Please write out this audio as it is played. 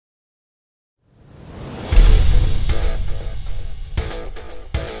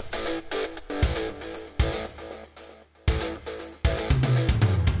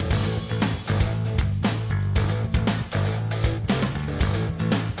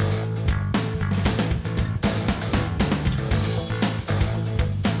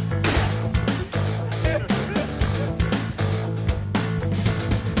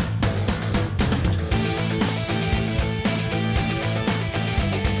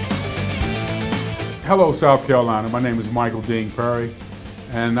Hello, South Carolina. My name is Michael Dean Perry,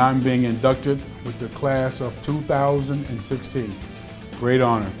 and I'm being inducted with the class of 2016. Great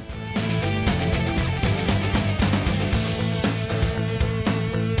honor.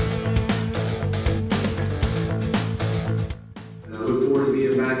 And I look forward to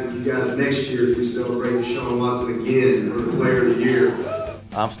being back with you guys next year as we celebrate Deshaun Watson again for the Player of the Year.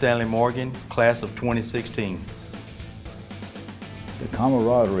 I'm Stanley Morgan, class of 2016. The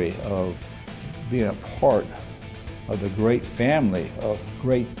camaraderie of being a part of the great family of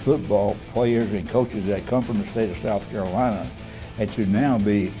great football players and coaches that come from the state of South Carolina, and to now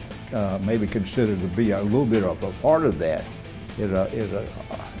be maybe considered to be a little bit of a part of that is a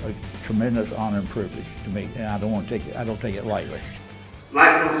tremendous honor and privilege to me, and I don't take it lightly.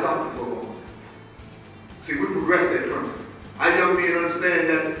 Life don't stop for football. See, we progressed at Clemson. Our young men understand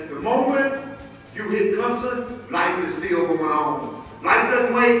that the moment you hit Clemson, life is still going on. Life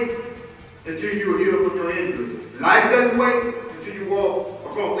doesn't wait until you heal from your injury. Life doesn't wait until you walk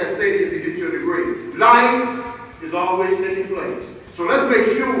across that stadium to get your degree. Life is always taking place. So let's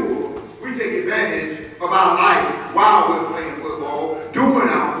make sure we take advantage of our life while we're playing football, doing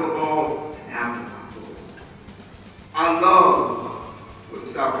our